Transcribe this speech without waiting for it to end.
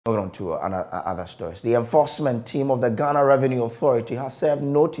Moving on to other stories. The enforcement team of the Ghana Revenue Authority has served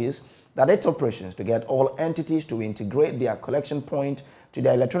notice that its operations to get all entities to integrate their collection point to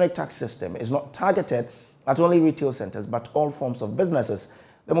their electronic tax system is not targeted at only retail centers but all forms of businesses.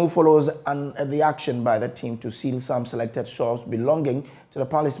 The move follows the action by the team to seal some selected shops belonging to the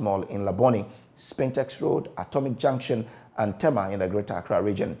Palace Mall in Labone, Spintex Road, Atomic Junction and Tema in the Greater Accra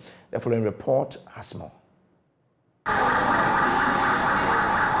region. The following report has more.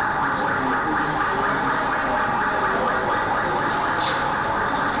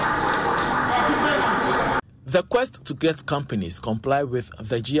 The quest to get companies comply with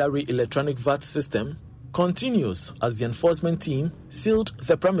the GRA electronic VAT system continues as the enforcement team sealed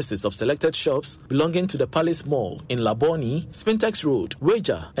the premises of selected shops belonging to the Palace Mall in Labone, Spintex Road,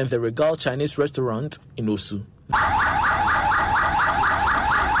 Weja, and the Regal Chinese restaurant in Osu.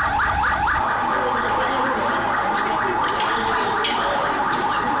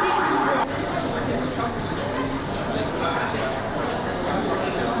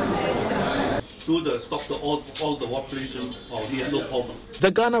 All the operation, no problem.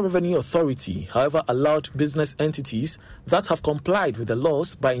 The Ghana Revenue Authority, however, allowed business entities that have complied with the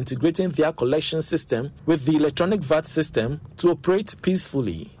laws by integrating their collection system with the electronic VAT system to operate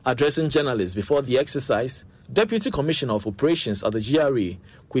peacefully. Addressing journalists before the exercise, Deputy Commissioner of Operations at the GRA,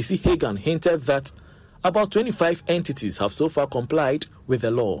 Kwesi Hagan, hinted that about 25 entities have so far complied with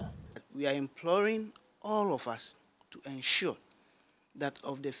the law. We are imploring all of us to ensure that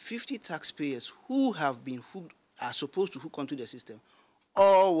of the 50 taxpayers who have been hooked, are supposed to hook onto the system,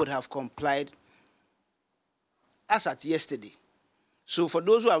 all would have complied as at yesterday. So for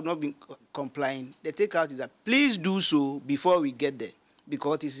those who have not been complying, the takeout is that please do so before we get there,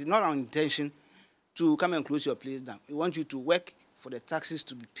 because it is not our intention to come and close your place down. We want you to work for the taxes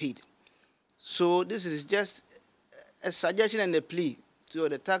to be paid. So this is just a suggestion and a plea to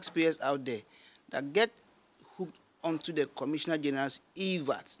the taxpayers out there that get hooked onto the Commissioner General's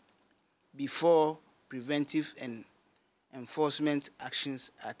E-VAT before preventive and enforcement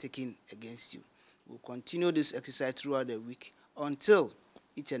actions are taken against you. We'll continue this exercise throughout the week until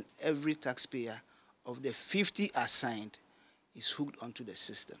each and every taxpayer of the 50 assigned is hooked onto the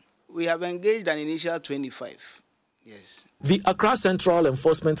system. We have engaged an initial 25. Yes. The Accra Central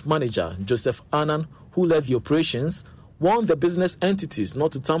Enforcement Manager, Joseph Annan, who led the operations, warned the business entities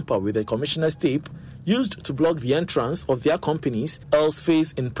not to tamper with the Commissioner's tape used to block the entrance of their companies, else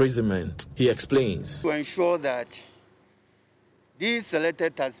face imprisonment. He explains. To ensure that these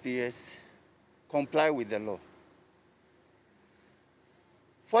selected taxpayers comply with the law.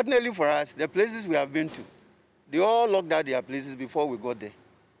 Fortunately for us, the places we have been to, they all locked out their places before we got there.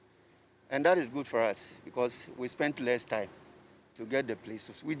 And that is good for us because we spent less time to get the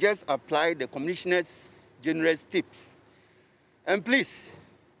places. We just applied the Commissioner's General's tip. And please,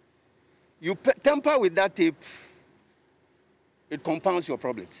 you tamper with that tape, it compounds your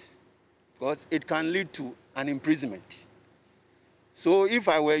problems because it can lead to an imprisonment. So if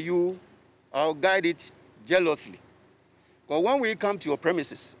I were you, I'll guide it jealously. Because when we come to your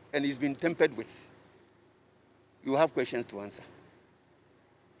premises and it's been tampered with, you have questions to answer.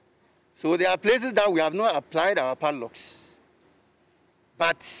 So there are places that we have not applied our padlocks,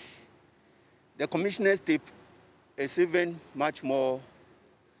 but the Commissioner's tape is even much more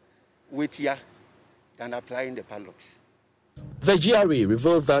weightier than applying the padlocks. The GRA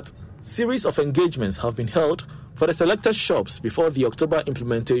revealed that series of engagements have been held for the selected shops before the October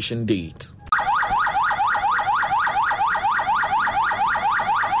implementation date.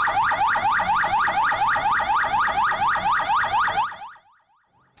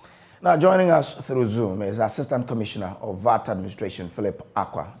 Now, joining us through Zoom is Assistant Commissioner of VAT Administration, Philip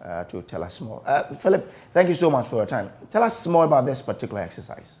Aqua, to tell us more. Philip, thank you so much for your time. Tell us more about this particular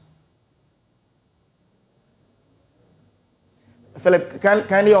exercise. Philip,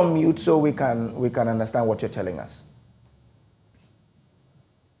 kindly unmute so we can understand what you're telling us.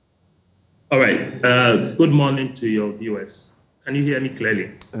 All right. Good morning to your viewers. Can you hear me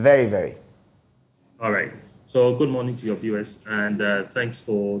clearly? Very, very. All right. So good morning to your viewers, and thanks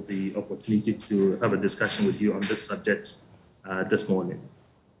for the opportunity to have a discussion with you on this subject this morning.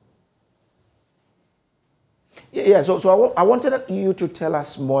 Yeah, so I wanted you to tell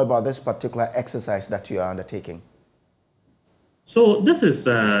us more about this particular exercise that you are undertaking. So this is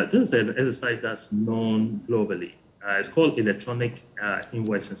an exercise that's known globally. It's called electronic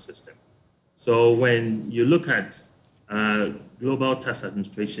invoicing system. So when you look at global tax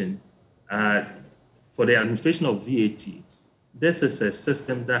administration, for the administration of VAT, this is a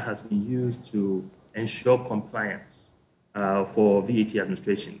system that has been used to ensure compliance for VAT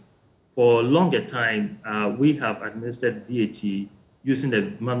administration. For a longer time, we have administered VAT using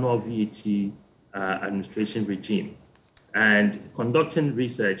the manual VAT administration regime. And conducting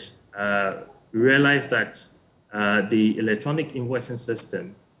research, we realized that the electronic invoicing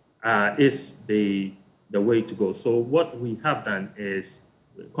system is the way to go. So what we have done is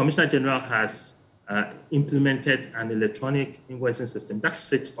the Commissioner General has implemented an electronic invoicing system that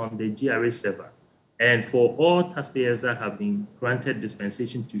sits on the GRA server. And for all taxpayers that have been granted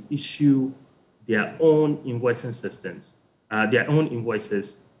dispensation to issue their own invoicing systems, their own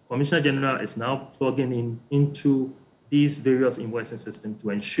invoices, Commissioner General is now plugging into these various invoicing systems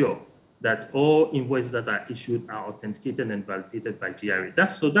to ensure that all invoices that are issued are authenticated and validated by GRA.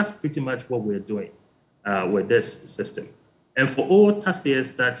 That's pretty much what we're doing with this system. And for all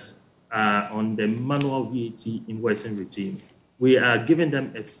taxpayers that are on the manual VAT invoicing regime, we are giving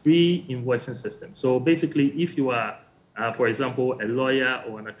them a free invoicing system. So basically, if you are, for example, a lawyer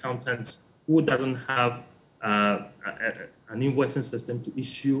or an accountant who doesn't have an invoicing system to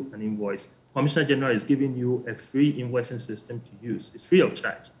issue an invoice, Commissioner General is giving you a free invoicing system to use. It's free of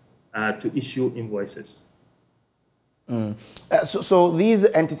charge to issue invoices. So these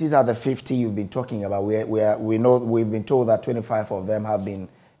entities are the 50 you've been talking about. We know we've been told that 25 of them have been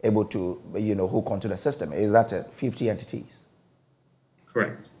able to, hook onto the system. Is that 50 entities?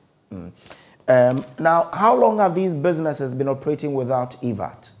 Correct. Now, how long have these businesses been operating without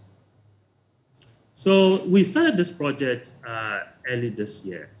E-VAT? So we started this project early this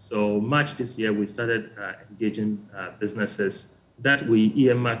year. So March this year, we started engaging businesses that we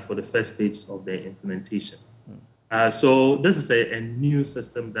earmarked for the first phase of the implementation. So this is a new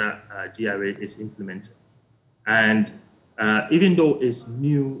system that GRA is implementing. And even though it's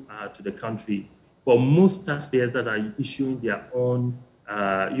new to the country, for most taxpayers that are issuing their own,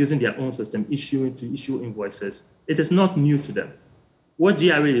 using their own system, to issue invoices, it is not new to them. What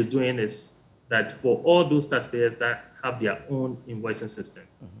GRA is doing is that for all those taxpayers that have their own invoicing system,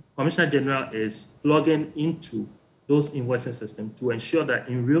 Commissioner General is plugging into those invoicing systems to ensure that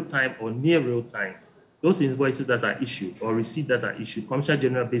in real time or near real time, those invoices that are issued or receipts that are issued, Commissioner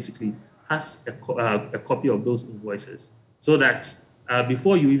General basically has a copy of those invoices so that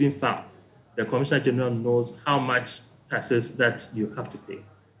before you even file, the Commissioner General knows how much taxes that you have to pay.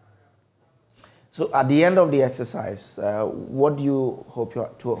 So at the end of the exercise, what do you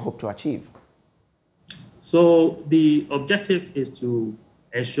hope to achieve? So the objective is to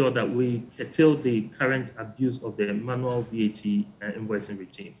ensure that we curtail the current abuse of the manual VAT invoicing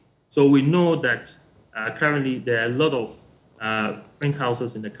regime. So we know that currently there are a lot of print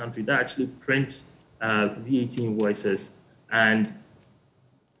houses in the country that actually print VAT invoices, and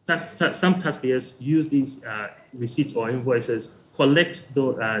some taxpayers use these receipts or invoices, collect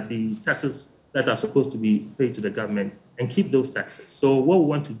the taxes that are supposed to be paid to the government, and keep those taxes. So what we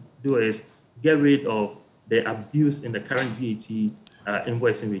want to do is get rid of the abuse in the current VAT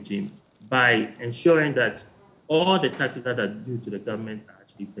invoicing regime by ensuring that all the taxes that are due to the government are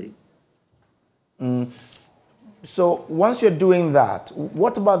actually paid. So once you're doing that,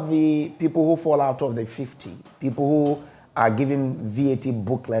 what about the people who fall out of the 50, people who are given VAT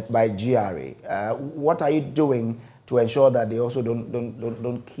booklet by GRA? What are you doing to ensure that they also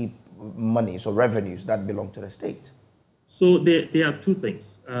don't keep money, so revenues that belong to the state? So there are two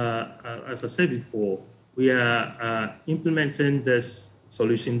things. As I said before, we are implementing this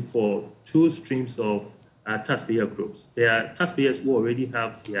solution for two streams of taxpayer groups. There are taxpayers who already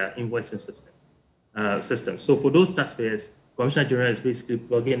have their invoicing system. So for those taxpayers, Commissioner General is basically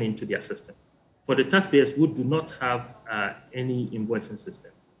plugging into their system. For the taxpayers who do not have any invoicing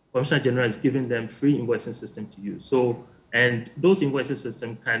system, Commissioner General is giving them free invoicing system to use. So, and those invoicing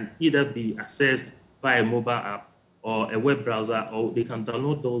systems can either be accessed via a mobile app or a web browser, or they can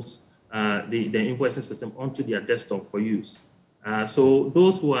download those the invoicing system onto their desktop for use. So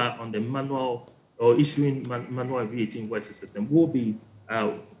those who are on the manual or issuing manual VAT invoicing system will be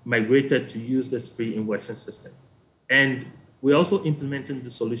migrated to use this free invoicing system. And we're also implementing the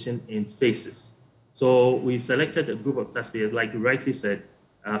solution in phases. So we've selected a group of taxpayers, like you rightly said,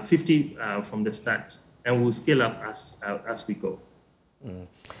 50 from the start, and we'll scale up as we go.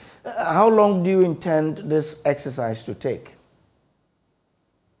 How long do you intend this exercise to take?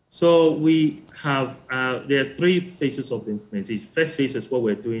 So we have, there are three phases of the implementation. First phase is what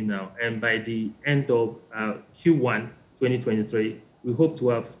we're doing now. And by the end of Q1 2023, we hope to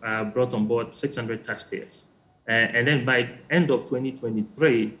have brought on board 600 taxpayers. And then by end of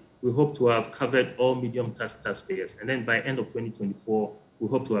 2023, we hope to have covered all medium taxpayers. And then by end of 2024, we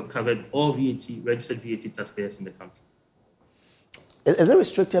hope to have covered all registered VAT taxpayers in the country. Is it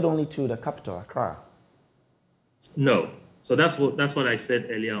restricted only to the capital, Accra? No. So that's what I said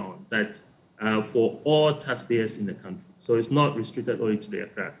earlier on, that for all taxpayers in the country. So it's not restricted only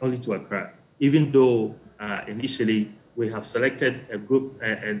to Accra, even though initially we have selected a group,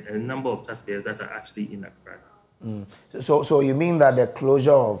 a number of taxpayers that are actually in Accra. So you mean that the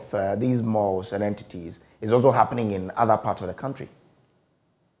closure of these malls and entities is also happening in other parts of the country?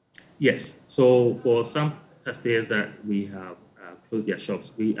 Yes. So for some taxpayers that we have closed their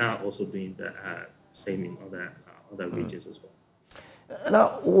shops, we are also doing the same in other regions as well.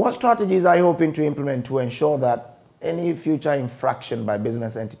 Now, what strategies are you hoping to implement to ensure that any future infraction by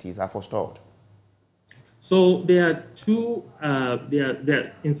business entities are forestalled? So there are two,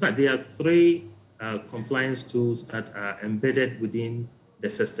 in fact, there are three compliance tools that are embedded within the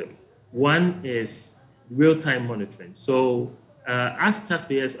system. One is real-time monitoring. So as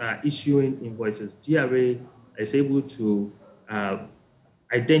taxpayers are issuing invoices, GRA is able to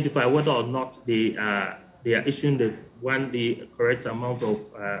identify whether or not they are issuing the correct amount of,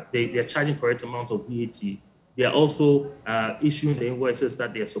 they are charging correct amount of VAT. They are also issuing the invoices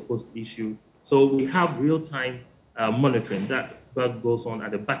that they are supposed to issue. So we have real-time monitoring that goes on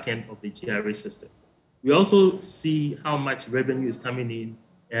at the back end of the GRA system. We also see how much revenue is coming in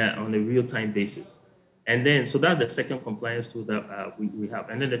on a real-time basis. And then, so that's the second compliance tool that we have.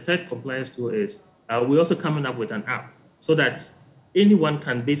 And then the third compliance tool is we're also coming up with an app so that anyone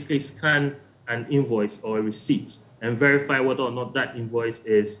can basically scan an invoice or a receipt and verify whether or not that invoice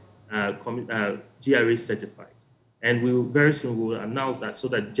is GRA certified. And very soon we will announce that so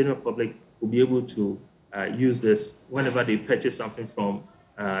that the general public will be able to use this whenever they purchase something from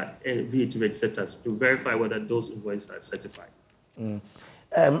VAT registrars to verify whether those invoices are certified.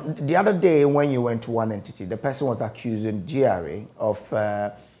 The other day when you went to one entity, the person was accusing GRA of,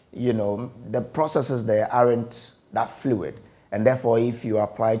 the processes there aren't that fluid. And therefore, if you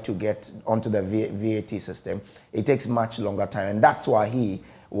apply to get onto the VAT system, it takes much longer time. And that's why he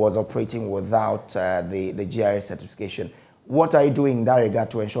was operating without the GRA certification. What are you doing in that regard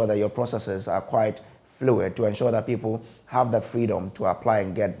to ensure that your processes are quite fluid, to ensure that people have the freedom to apply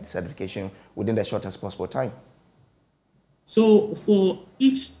and get certification within the shortest possible time? So for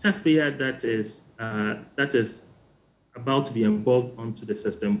each taxpayer that is about to be involved onto the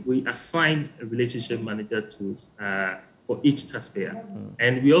system, we assign a relationship manager for each taxpayer.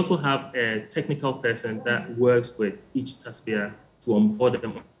 And we also have a technical person that works with each taxpayer to onboard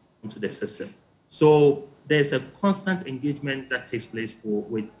them onto the system. So there's a constant engagement that takes place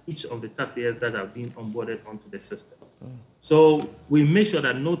with each of the taxpayers that are being onboarded onto the system. So we make sure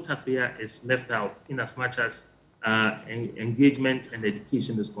that no taxpayer is left out in as much as engagement and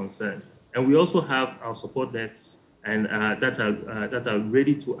education is concerned. And we also have our support desks and that are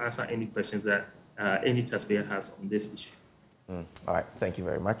ready to answer any questions that any taxpayer has on this issue. All right, thank you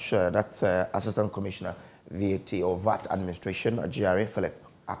very much. That's Assistant Commissioner VAT or VAT Administration at GRA, Philip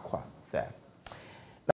Akwa there.